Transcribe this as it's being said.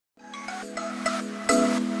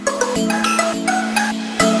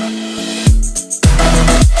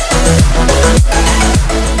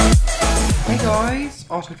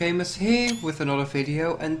AutoGamerZ here with another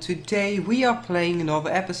video, and today we are playing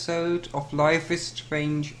another episode of Life is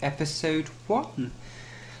Strange Episode 1.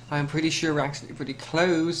 I'm pretty sure we're actually pretty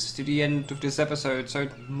close to the end of this episode, so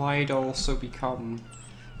it might also become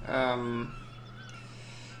part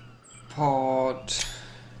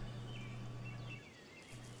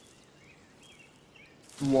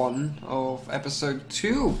 1 of episode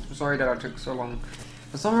 2. Sorry that I took so long.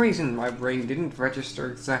 For some reason my brain didn't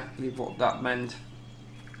register exactly what that meant.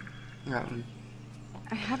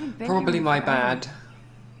 I haven't been Probably here my forever. bad.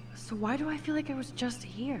 So why do I feel like I was just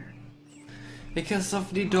here? Because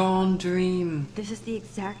of the dawn dream. This is the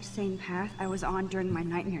exact same path I was on during my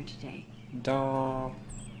nightmare today. Duh.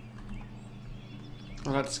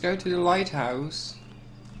 Let's go to the lighthouse.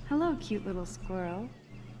 Hello, cute little squirrel.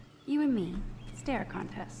 You and me. Stare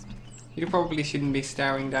contest. You probably shouldn't be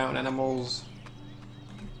staring down animals.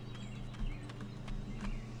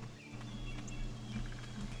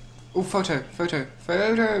 Oh, photo.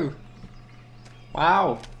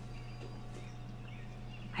 Wow.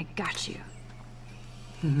 I got you.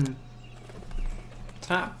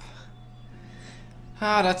 Tap.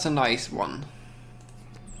 Ah, that's a nice one.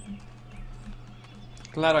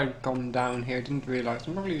 Glad I'd gone down here, didn't realise.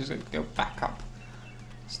 I'm probably just going to go back up.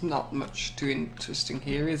 There's not much too interesting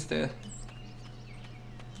here, is there?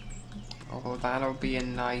 Although that'll be a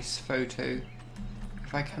nice photo.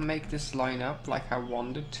 If I can make this line up like I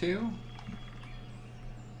wanted to.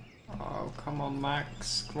 Oh, come on,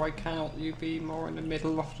 Max. Why cannot you be more in the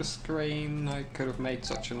middle of the screen? I could have made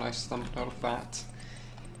such a nice thumbnail of that.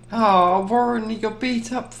 Oh, Warren, you got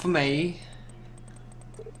beat up for me.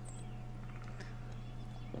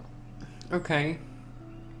 Okay.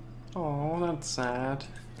 Oh, that's sad.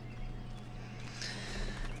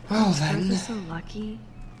 Well then. Birds are so lucky.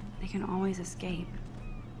 They can always escape.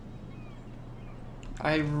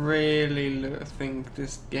 I really think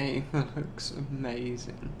this game looks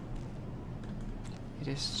amazing. It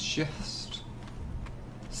is just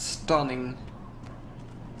stunning.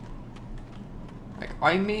 Like,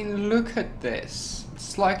 I mean, look at this.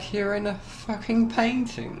 It's like you're in a fucking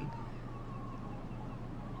painting.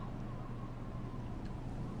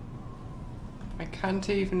 I can't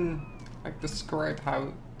even like describe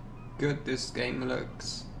how good this game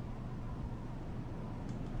looks.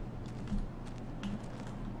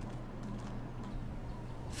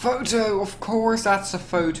 Photo! Of course that's a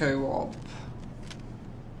photo op.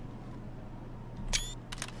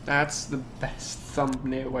 That's the best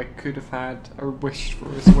thumbnail I could have had or wished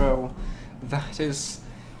for as well. That is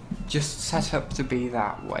just set up to be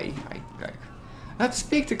that way. Let's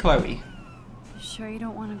speak to Chloe. Sure you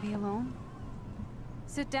don't want to be alone?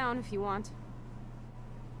 Sit down if you want.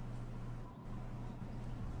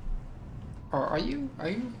 Or are you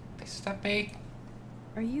pissed at me?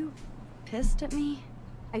 Are you pissed at me?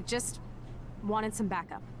 I just wanted some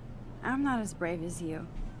backup. I'm not as brave as you.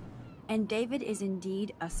 And David is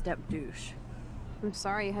indeed a step douche. I'm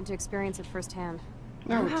sorry you had to experience it firsthand.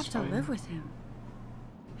 No, You it's have to fine. live with him.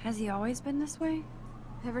 Has he always been this way?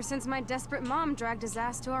 Ever since my desperate mom dragged his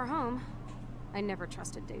ass to our home, I never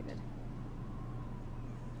trusted David.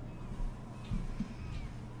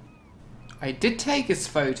 I did take his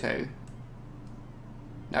photo.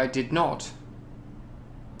 No, I did not.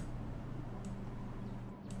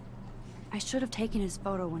 I should have taken his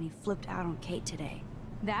photo when he flipped out on Kate today.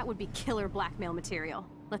 That would be killer blackmail material.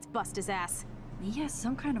 Let's bust his ass. He has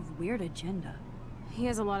some kind of weird agenda. He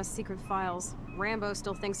has a lot of secret files. Rambo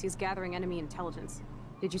still thinks he's gathering enemy intelligence.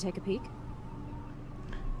 Did you take a peek?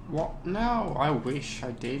 What? No, I wish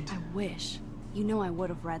I did. I wish. You know I would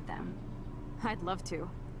have read them. I'd love to.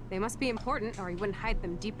 They must be important or he wouldn't hide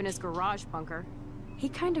them deep in his garage bunker. He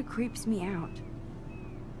kind of creeps me out.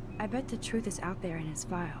 I bet the truth is out there in his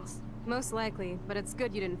files. Most likely, but it's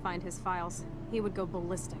good you didn't find his files. He would go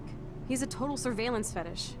ballistic. He's a total surveillance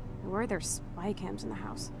fetish. Where are there spy cams in the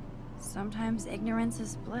house? Sometimes ignorance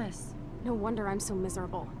is bliss. No wonder I'm so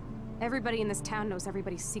miserable. Everybody in this town knows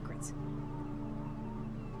everybody's secrets.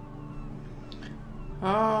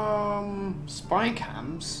 Spy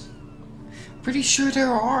cams? Pretty sure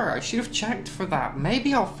there are. I should have checked for that.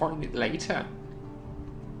 Maybe I'll find it later.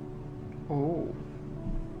 Oh.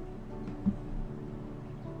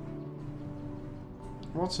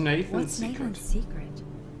 What's Nathan's secret? Nathan's secret?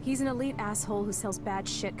 He's an elite asshole who sells bad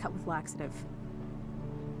shit cut with laxative.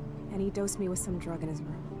 And he dosed me with some drug in his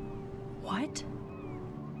room. What?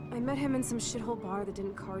 I met him in some shithole bar that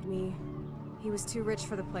didn't card me. He was too rich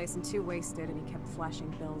for the place and too wasted, and he kept flashing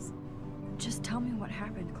bills. Just tell me what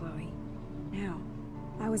happened, Chloe. Now.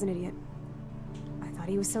 I was an idiot. I thought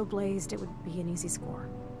he was so blazed it would be an easy score.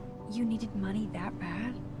 You needed money that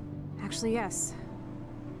bad? Actually, yes.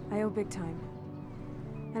 I owe big time.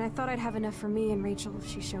 And I thought I'd have enough for me and Rachel if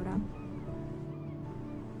she showed up.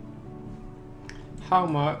 How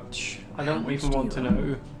much? I don't even want to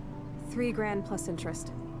know. $3 grand plus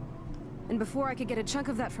interest. And before I could get a chunk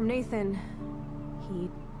of that from Nathan, he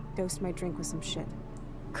dosed my drink with some shit.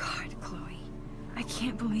 God, Chloe. I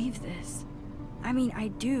can't believe this. I mean, I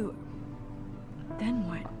do. Then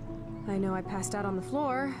what? I know I passed out on the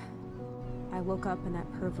floor. I woke up and that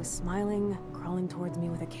perv was smiling, crawling towards me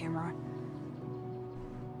with a camera.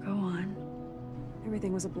 Go on.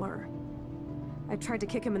 Everything was a blur. I tried to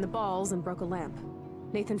kick him in the balls and broke a lamp.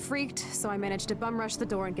 Nathan freaked, so I managed to bum rush the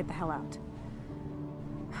door and get the hell out.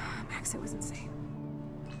 Max, it was insane.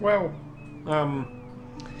 Well,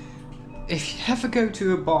 if you ever go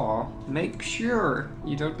to a bar, make sure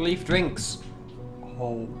you don't leave drinks.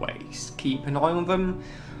 Always keep an eye on them.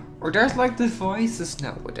 Or there's like devices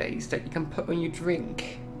nowadays that you can put on your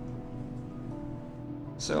drink.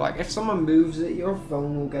 So like if someone moves it, your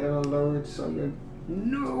phone will get an alert so you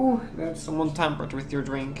know that someone tampered with your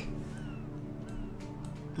drink.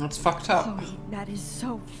 That's fucked up. Chloe, that is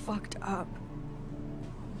so fucked up.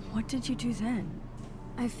 What did you do then?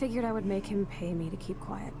 I figured I would make him pay me to keep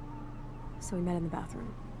quiet. So we met in the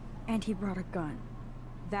bathroom. And he brought a gun.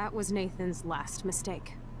 That was Nathan's last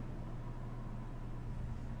mistake.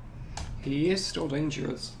 He is still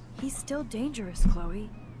dangerous. He's still dangerous, Chloe.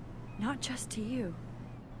 Not just to you.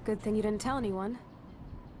 Good thing you didn't tell anyone.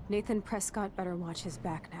 Nathan Prescott better watch his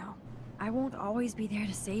back now. I won't always be there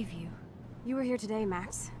to save you. You were here today,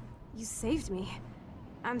 Max. You saved me.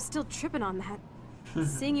 I'm still tripping on that.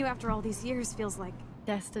 Seeing you after all these years feels like...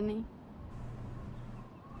 Destiny.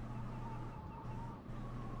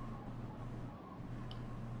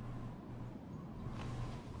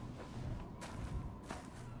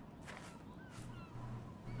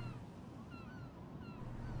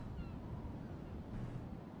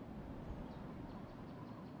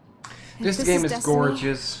 This game is destiny,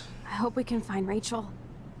 gorgeous. I hope we can find Rachel.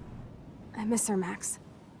 I miss her, Max.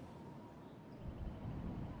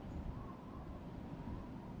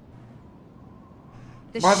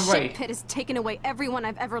 This By the way, shit pit has taken away everyone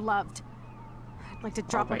I've ever loved. I'd like to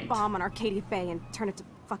drop a bomb on Arcadia Bay and turn it to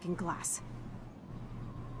fucking glass.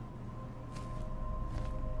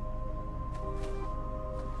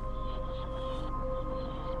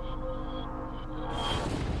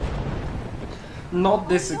 Not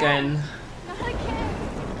this again. Not again!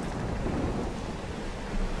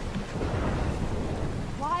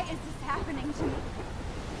 Why is this happening to me?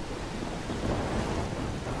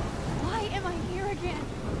 Why am I here again?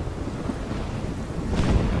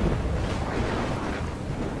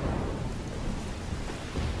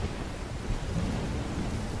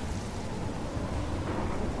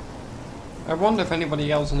 I wonder if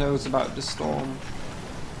anybody else knows about the storm.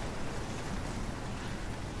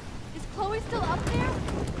 Is Chloe still up there?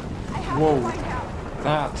 I have Whoa. to find out.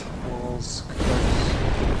 That was close.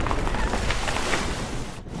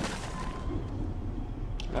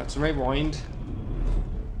 Let's rewind.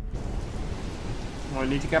 I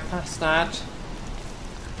need to get past that.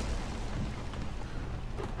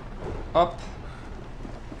 Up.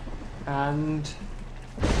 And...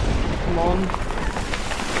 come on.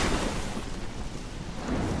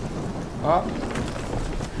 Up.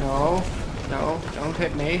 No. No, don't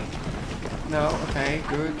hit me. No, okay,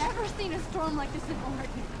 good. I've never seen a storm like this in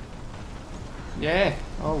Oregon. Yeah.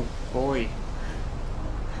 Oh, boy.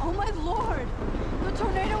 Oh my lord! The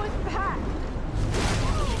tornado is back!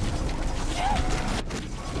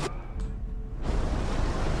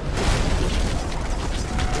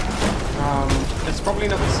 It's probably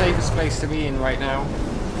not the safest place to be in right now.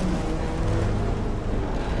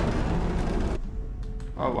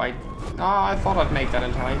 Oh, I thought I'd make that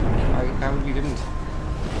in time. I apparently didn't.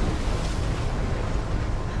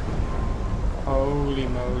 Holy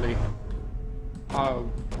moly. Oh,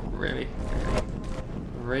 really?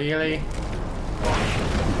 Really?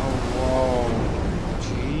 Oh, whoa.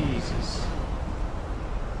 Jesus.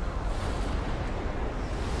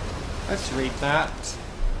 Let's read that.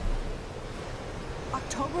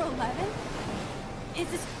 October 11th? Is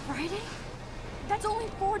this Friday? That's only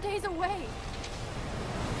 4 days away!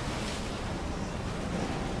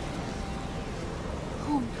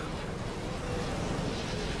 Oh no.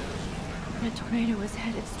 The tornado is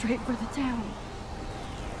headed straight for the town.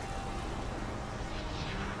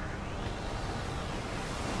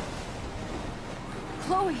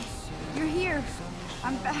 Chloe, you're here.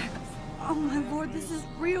 I'm back. Oh my lord, this is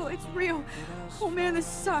real. It's real. Oh man, this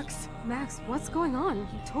sucks. Max, what's going on?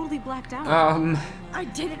 You totally blacked out. I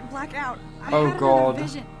didn't black out. Oh, I had God. another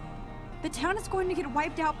vision. The town is going to get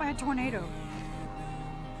wiped out by a tornado.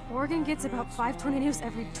 Oregon gets about 5 tornadoes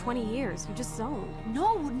every 20 years. You just zoned.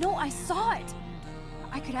 No, I saw it.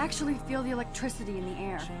 I could actually feel the electricity in the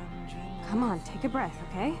air. Come on, take a breath,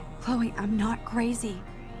 okay? Chloe, I'm not crazy.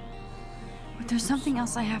 But there's something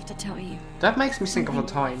else I have to tell you. That makes me think of a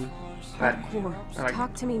time that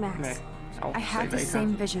Talk to me, Max. I had the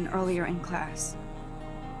same vision earlier in class.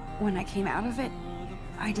 When I came out of it,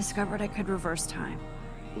 I discovered I could reverse time.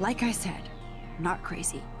 Like I said, not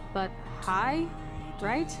crazy. But high,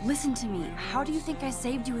 right? Listen to me. How do you think I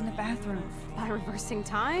saved you in the bathroom? By reversing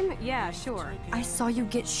time? Yeah, sure. I saw you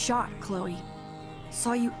get shot, Chloe.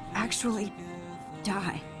 Saw you actually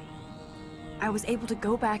die. I was able to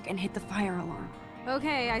go back and hit the fire alarm.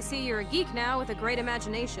 Okay, I see you're a geek now with a great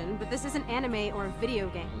imagination, but this isn't anime or a video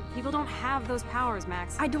game. People don't have those powers,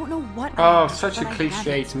 Max. I don't know what Oh, I have, such a but I cliche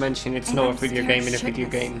have it. to mention it's And not I'm a video scared game in a video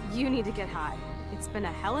shitless. game. You need to get high. It's been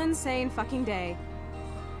a hell insane fucking day.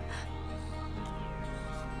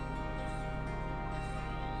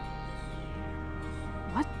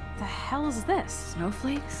 What the hell is this?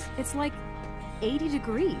 Snowflakes? It's like 80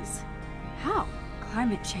 degrees. How?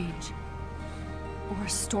 Climate change. Or a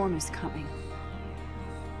storm is coming.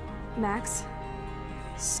 Max,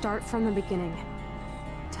 start from the beginning.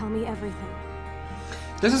 Tell me everything.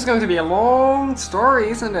 This is going to be a long story,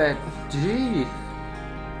 isn't it? Gee.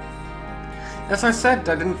 As I said,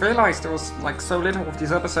 I didn't realize there was like so little of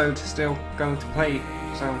this episode still going to play,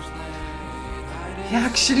 so... He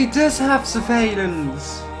actually does have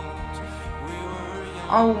surveillance!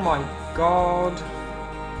 Oh my god.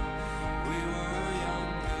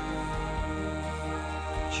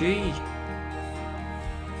 Gee.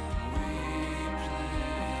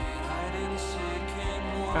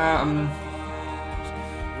 I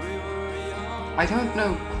don't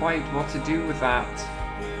know quite what to do with that.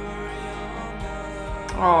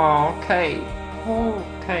 Oh, Kate. Poor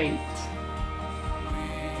Kate.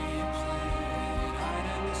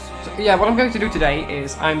 So, yeah, what I'm going to do today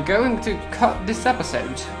is I'm going to cut this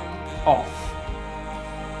episode off.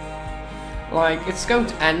 Like, it's going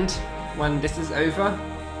to end when this is over.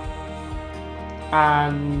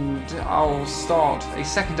 And I'll start a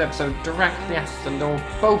second episode directly after, and they'll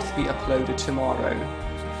both be uploaded tomorrow.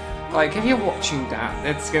 Like, if you're watching that,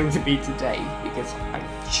 it's going to be today, because I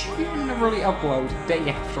generally upload a day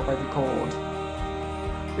after I record.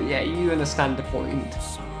 But yeah, you understand the point.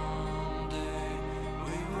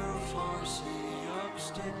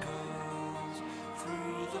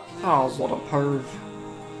 Oh, what a perv.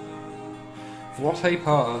 What a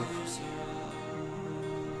perv.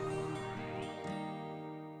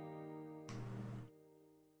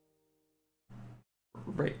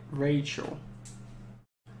 Rachel.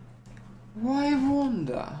 I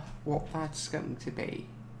wonder what that's going to be.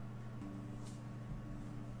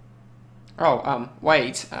 Oh,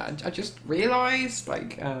 wait, I just realized,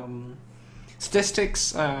 like,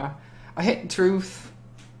 statistics, I hit truth,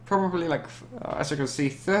 probably, like, as you can see,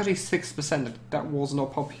 36%, that was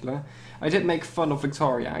not popular. I did make fun of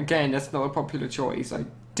Victoria, again, that's not a popular choice. I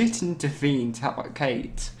did intervene to help out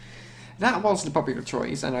Kate. That was the popular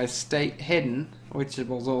choice, and I stayed hidden, which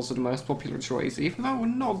was also the most popular choice, even though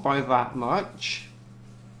not by that much.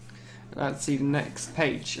 Let's see the next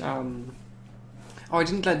page. Oh, I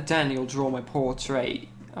didn't let Daniel draw my portrait.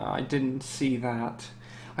 I didn't see that.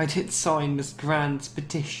 I did sign Miss Grant's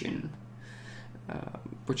petition,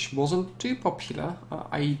 which wasn't too popular.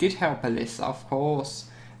 I did help Alyssa, of course.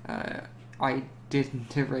 I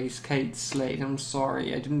didn't erase Kate's slate, I'm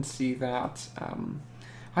sorry, I didn't see that.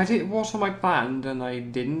 I did water my plant, and I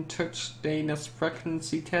didn't touch Dana's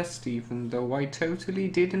pregnancy test, even though I totally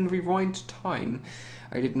didn't rewind time.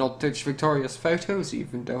 I did not touch Victoria's photos,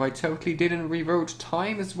 even though I totally didn't rewrote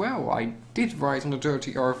time as well. I did write on a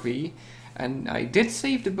dirty RV, and I did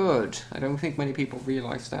save the bird. I don't think many people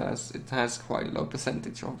realize that, as it has quite a low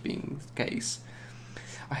percentage of being the case.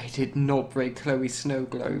 I did not break Chloe's snow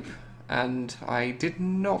globe. And I did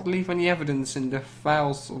not leave any evidence in the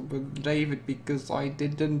files with David because I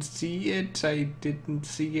didn't see it. So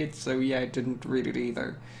yeah, I didn't read it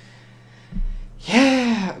either.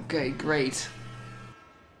 Yeah, okay, great.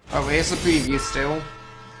 Oh, here's the preview still.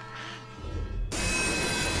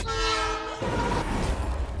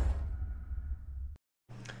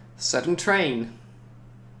 Sudden train.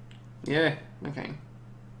 Yeah, okay.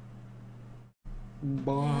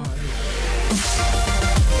 Bye.